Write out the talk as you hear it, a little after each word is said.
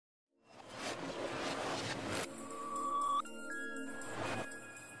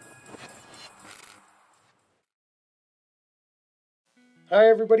Hi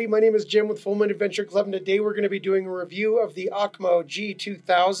everybody, my name is Jim with Full Moon Adventure Club, and today we're going to be doing a review of the OKMO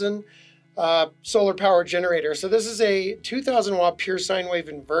G2000 solar power generator. So this is a 2000 watt pure sine wave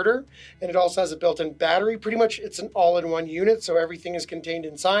inverter, and it also has a built-in battery. Pretty much it's an all-in-one unit, so everything is contained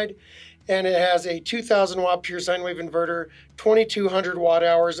inside. And it has a 2000 watt pure sine wave inverter, 2200 watt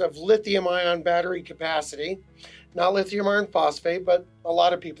hours of lithium ion battery capacity. Not lithium iron phosphate, but a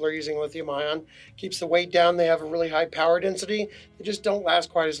lot of people are using lithium ion. Keeps the weight down. They have a really high power density. They just don't last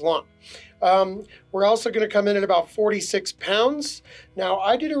quite as long. We're also going to come in at about 46 pounds. Now,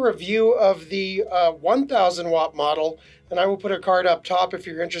 I did a review of the 1000 watt model, and I will put a card up top if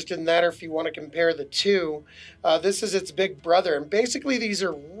you're interested in that or if you want to compare the two. This is its big brother, and basically these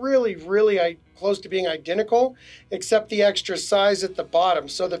are really close to being identical, except the extra size at the bottom.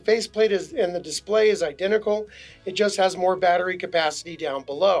 So the faceplate and the display is identical. It just has more battery capacity down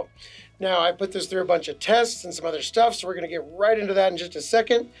below. Now, I put this through a bunch of tests and some other stuff, so we're going to get right into that in just a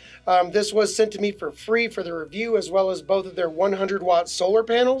second. This was sent to me for free for the review, as well as both of their 100 watt solar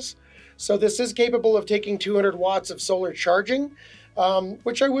panels. So this is capable of taking 200 watts of solar charging,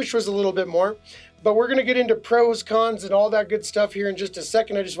 which I wish was a little bit more. But we're going to get into pros, cons, and all that good stuff here in just a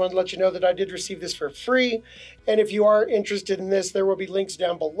second. I just wanted to let you know that I did receive this for free. And if you are interested in this, there will be links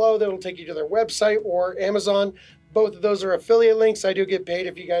down below that will take you to their website or Amazon. Both of those are affiliate links. I do get paid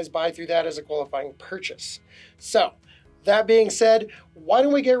if you guys buy through that as a qualifying purchase. So, that being said, why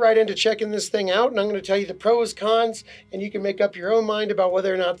don't we get right into checking this thing out? And I'm going to tell you the pros, cons, and you can make up your own mind about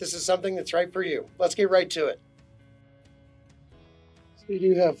whether or not this is something that's right for you. Let's get right to it. So you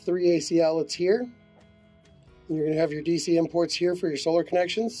do have 3 AC outlets here. And you're going to have your DC imports here for your solar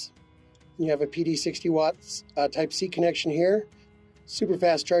connections. And you have a PD 60 watts Type C connection here. Super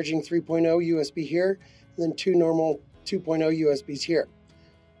fast charging 3.0 USB here. And then 2 normal 2.0 USBs here.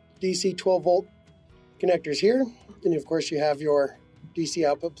 DC 12 volt connectors here. And of course you have your DC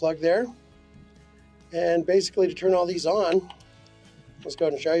output plug there. And basically to turn all these on, let's go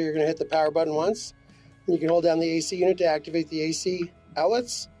ahead and show you. You're going to hit the power button once. And you can hold down the AC unit to activate the AC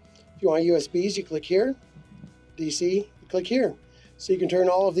outlets. If you want USBs, you click here. DC, you click here. So you can turn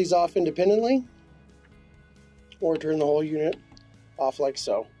all of these off independently or turn the whole unit off like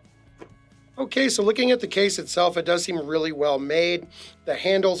so. Okay, so looking at the case itself, it does seem really well made. The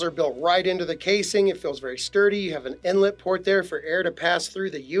handles are built right into the casing. It feels very sturdy. You have an inlet port there for air to pass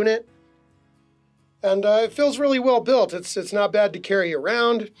through the unit. And it feels really well built. It's not bad to carry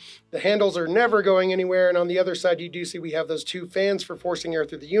around. The handles are never going anywhere. And on the other side, you do see we have those 2 fans for forcing air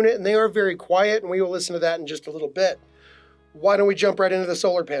through the unit. And they are very quiet, and we will listen to that in just a little bit. Why don't we jump right into the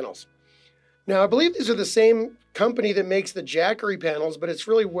solar panels? Now, I believe these are the same company that makes the Jackery panels, but it's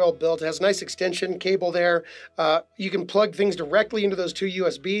really well built. It has a nice extension cable there. You can plug things directly into those 2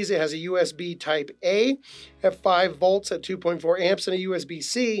 USBs. It has a USB Type A at 5 volts at 2.4 amps and a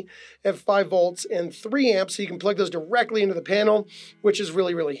USB-C at 5 volts and 3 amps. So you can plug those directly into the panel, which is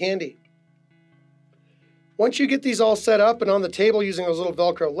really handy. Once you get these all set up and on the table using those little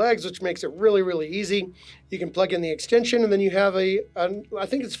Velcro legs, which makes it really easy, you can plug in the extension, and then you have I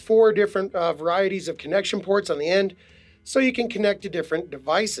think it's 4 different varieties of connection ports on the end, so you can connect to different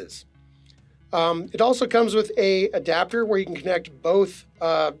devices. It also comes with a adapter where you can connect both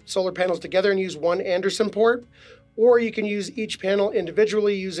solar panels together and use one Anderson port, or you can use each panel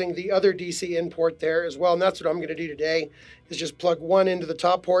individually using the other DC in port there as well. And that's what I'm going to do today, is just plug one into the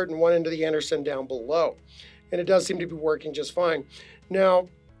top port and one into the Anderson down below. And it does seem to be working just fine. Now,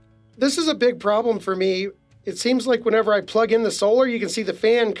 this is a big problem for me. It seems like whenever I plug in the solar, you can see the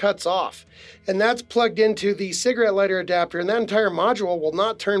fan cuts off. And that's plugged into the cigarette lighter adapter, and that entire module will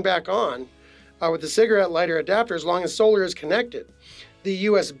not turn back on with the cigarette lighter adapter as long as solar is connected. The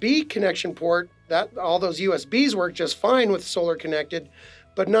USB connection port, all those USBs work just fine with solar connected,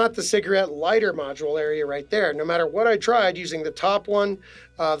 but not the cigarette lighter module area right there. No matter what I tried using the top one,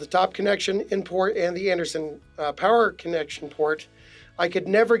 the top connection in port, and the Anderson power connection port, I could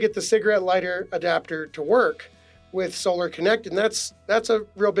never get the cigarette lighter adapter to work with solar connected. And that's a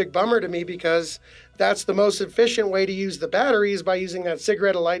real big bummer to me, because that's the most efficient way to use the batteries, by using that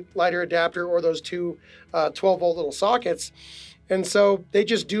cigarette lighter adapter or those 2 12 volt little sockets. And so they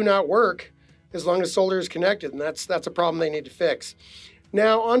just do not work as long as solar is connected, and that's a problem they need to fix.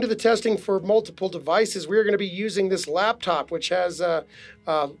 Now, onto the testing for multiple devices. We're going to be using this laptop, which has a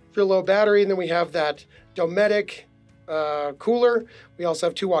real low battery, and then we have that Dometic cooler. We also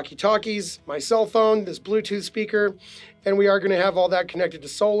have 2 walkie-talkies, my cell phone, this Bluetooth speaker, and we are going to have all that connected to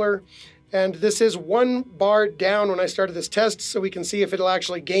solar. And this is 1 bar down when I started this test, so we can see if it'll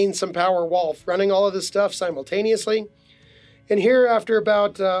actually gain some power while running all of this stuff simultaneously. And here, after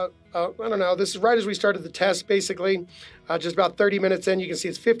about I don't know, this is right as we started the test, basically. Just about 30 minutes in, you can see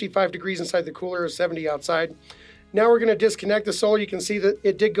it's 55 degrees inside the cooler, 70 outside. Now we're going to disconnect the solar. You can see that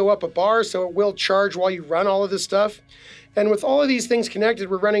it did go up a bar, so it will charge while you run all of this stuff. And with all of these things connected,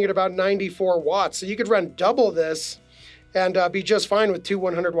 we're running at about 94 watts. So you could run double this and be just fine with two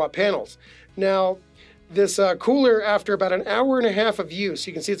 100-watt panels. Now, this cooler, after about an hour and a half of use,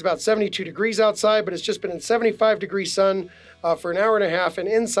 you can see it's about 72 degrees outside, but it's just been in 75-degree sun for an hour and a half. And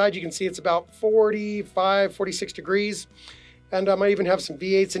inside, you can see it's about 45, 46 degrees. And I might even have some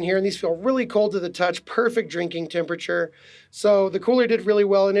V8s in here, and these feel really cold to the touch, perfect drinking temperature. So the cooler did really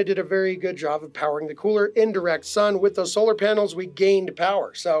well, and it did a very good job of powering the cooler in direct sun. With those solar panels, we gained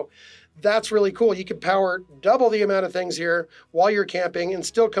power. So that's really cool. You can power double the amount of things here while you're camping and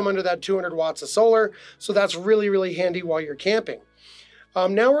still come under that 200 watts of solar. So that's really, really handy while you're camping.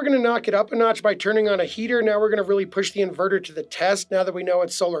 Now we're going to knock it up a notch by turning on a heater. Now we're going to really push the inverter to the test now that we know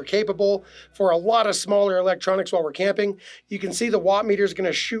it's solar capable for a lot of smaller electronics while we're camping. You can see the watt meter is going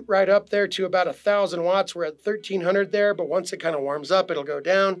to shoot right up there to about 1,000 watts. We're at 1,300 there, but once it kind of warms up, it'll go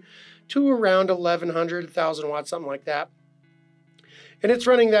down to around 1,100, 1,000 watts, something like that. And it's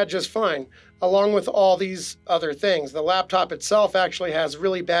running that just fine, along with all these other things. The laptop itself actually has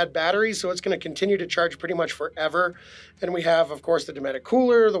really bad batteries, so it's going to continue to charge pretty much forever. And we have, of course, the Dometic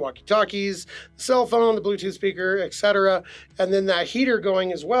cooler, the walkie-talkies, the cell phone, the Bluetooth speaker, etc. And then that heater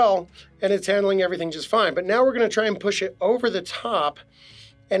going as well, and it's handling everything just fine. But now we're going to try and push it over the top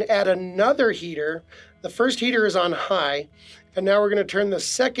and add another heater. The first heater is on high, and now we're going to turn the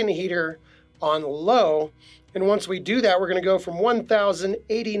second heater on low. And once we do that, we're going to go from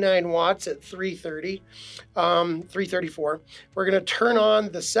 1,089 watts at 334. We're going to turn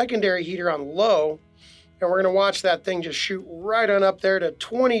on the secondary heater on low, and we're going to watch that thing just shoot right on up there to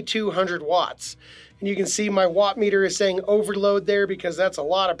 2,200 watts. And you can see my watt meter is saying overload there because that's a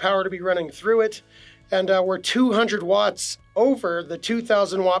lot of power to be running through it. And we're 200 watts over the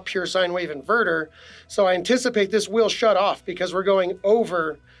 2,000 watt pure sine wave inverter. So I anticipate this will shut off because we're going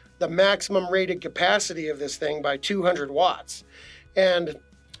over the maximum rated capacity of this thing by 200 watts. And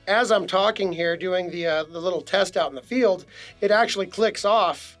as I'm talking here, doing the little test out in the field, it actually clicks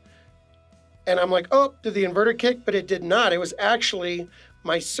off. And I'm like, oh, did the inverter kick? But it did not. It was actually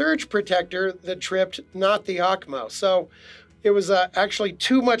my surge protector that tripped, not the OKMO. So it was actually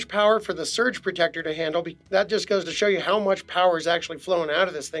too much power for the surge protector to handle. That just goes to show you how much power is actually flowing out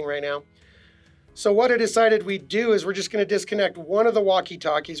of this thing right now. So what I decided we'd do is we're just going to disconnect one of the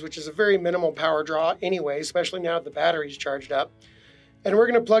walkie-talkies, which is a very minimal power draw anyway, especially now that the battery's charged up. And we're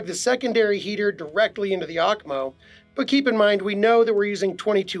going to plug the secondary heater directly into the OKMO. But keep in mind, we know that we're using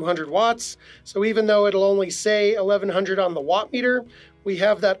 2,200 watts. So even though it'll only say 1,100 on the watt meter, we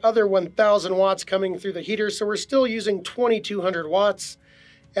have that other 1,000 watts coming through the heater. So we're still using 2,200 watts.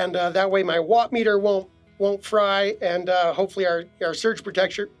 And that way my watt meter won't fry, and hopefully our surge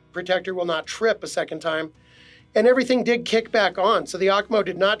protector will not trip a second time. And everything did kick back on. So the OKMO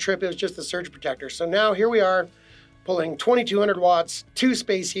did not trip, it was just the surge protector. So now here we are pulling 2,200 watts, 2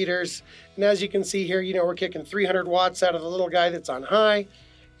 space heaters. And as you can see here, we're kicking 300 watts out of the little guy that's on high.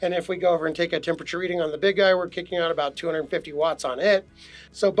 And if we go over and take a temperature reading on the big guy, we're kicking out about 250 watts on it.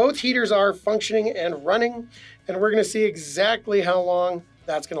 So both heaters are functioning and running, and we're gonna see exactly how long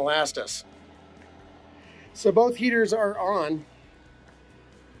that's gonna last us. So both heaters are on.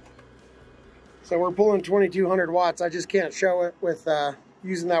 So we're pulling 2,200 watts. I just can't show it with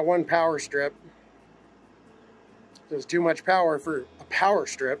using that one power strip. There's too much power for a power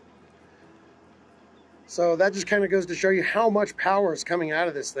strip. So that just kind of goes to show you how much power is coming out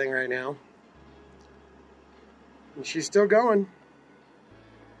of this thing right now. And she's still going.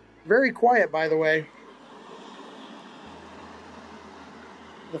 Very quiet, by the way.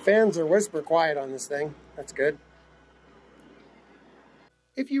 The fans are whisper quiet on this thing. That's good.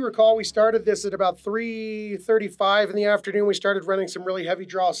 If you recall, we started this at about 3:35 in the afternoon. We started running some really heavy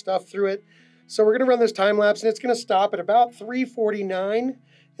draw stuff through it. So we're going to run this time lapse, and it's going to stop at about 3:49.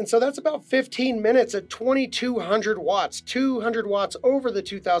 And so that's about 15 minutes at 2,200 watts, 200 watts over the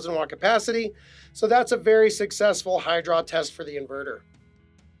 2,000 watt capacity. So that's a very successful high draw test for the inverter.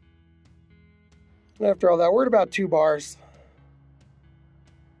 And after all that, we're at about 2 bars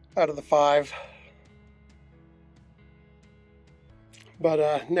out of the 5.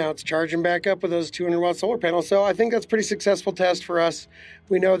 But now it's charging back up with those 200 watt solar panels. So I think that's a pretty successful test for us.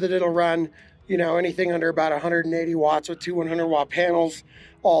 We know that it'll run, anything under about 180 watts with 2 100 watt panels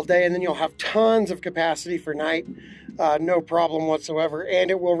all day. And then you'll have tons of capacity for night, no problem whatsoever. And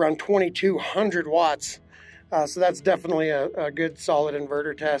it will run 2,200 watts. So that's definitely a good solid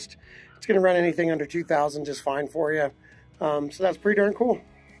inverter test. It's going to run anything under 2,000 just fine for you. So that's pretty darn cool.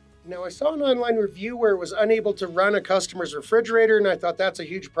 Now, I saw an online review where it was unable to run a customer's refrigerator, and I thought that's a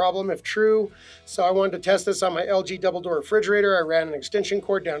huge problem if true. So I wanted to test this on my LG double door refrigerator. I ran an extension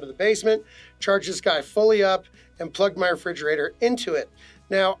cord down to the basement, charged this guy fully up, and plugged my refrigerator into it.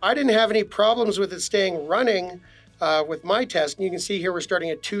 Now, I didn't have any problems with it staying running with my test. And you can see here we're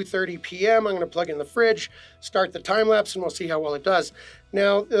starting at 2:30 p.m. I'm going to plug in the fridge, start the time lapse, and we'll see how well it does.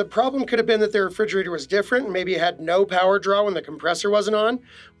 Now, the problem could have been that the refrigerator was different, and maybe it had no power draw when the compressor wasn't on,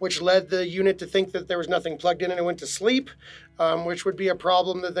 which led the unit to think that there was nothing plugged in and it went to sleep, which would be a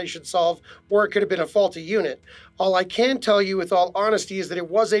problem that they should solve, or it could have been a faulty unit. All I can tell you with all honesty is that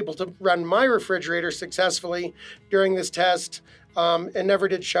it was able to run my refrigerator successfully during this test and never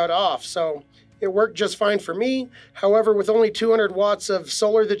did shut off. So it worked just fine for me. However, with only 200 watts of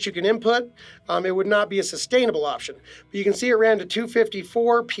solar that you can input, it would not be a sustainable option. But you can see it ran to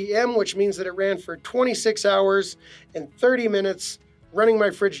 2:54 p.m., which means that it ran for 26 hours and 30 minutes, running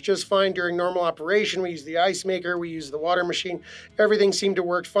my fridge just fine during normal operation. We use the ice maker, we use the water machine. Everything seemed to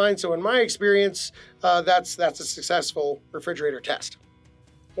work fine. So in my experience, that's a successful refrigerator test.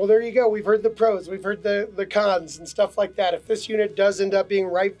 Well, there you go. We've heard the pros, we've heard the cons and stuff like that. If this unit does end up being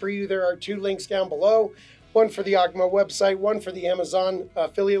right for you, there are 2 links down below. One for the OKMO website, one for the Amazon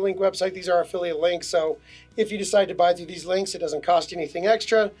affiliate link website. These are affiliate links, so if you decide to buy through these links, it doesn't cost you anything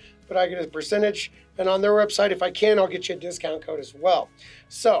extra, but I get a percentage. And on their website, if I can, I'll get you a discount code as well.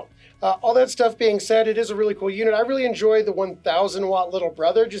 So all that stuff being said, it is a really cool unit. I really enjoy the 1000 watt little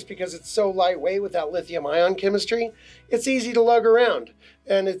brother just because it's so lightweight with that lithium ion chemistry. It's easy to lug around,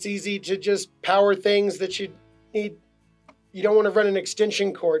 and it's easy to just power things that you need. You don't want to run an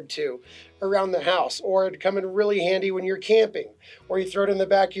extension cord to around the house, or it'd come in really handy when you're camping, or you throw it in the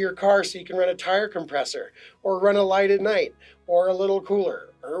back of your car so you can run a tire compressor, or run a light at night, or a little cooler,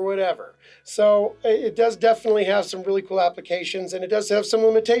 or whatever. So it does definitely have some really cool applications, and it does have some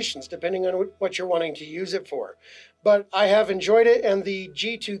limitations depending on what you're wanting to use it for. But I have enjoyed it, and the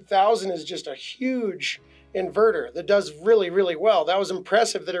G2000 is just a huge inverter that does really, really well. That was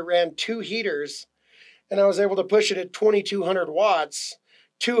impressive that it ran 2 heaters, and I was able to push it at 2200 watts,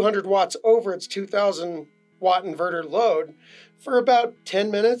 200 watts over its 2000 watt inverter load for about 10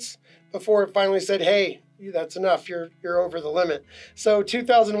 minutes before it finally said, hey, that's enough, you're over the limit. So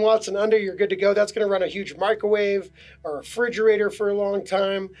 2000 watts and under, you're good to go. That's going to run a huge microwave or refrigerator for a long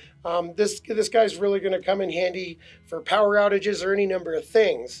time. This guy's really going to come in handy for power outages or any number of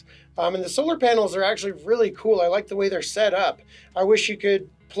things. And the solar panels are actually really cool. I like the way they're set up. I wish you could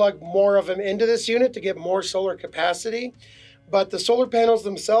plug more of them into this unit to get more solar capacity. But the solar panels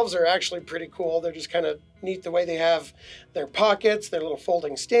themselves are actually pretty cool. They're just kind of neat the way they have their pockets, their little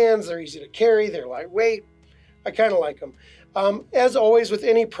folding stands. They're easy to carry, they're lightweight. I kind of like them. As always with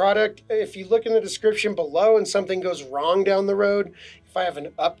any product, if you look in the description below and something goes wrong down the road, if I have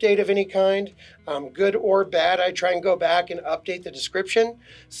an update of any kind, good or bad, I try and go back and update the description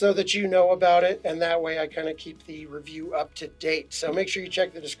so that you know about it, and that way I kind of keep the review up to date. So make sure you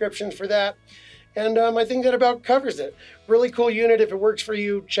check the descriptions for that. And I think that about covers it. Really cool unit. If it works for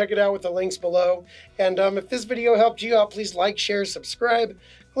you, check it out with the links below. And if this video helped you out, please like, share, subscribe.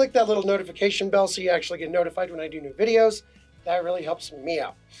 Click that little notification bell so you actually get notified when I do new videos. That really helps me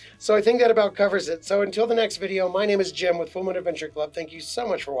out. So I think that about covers it. So until the next video, my name is Jim with Full Moon Adventure Club. Thank you so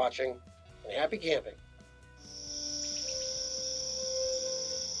much for watching, and happy camping.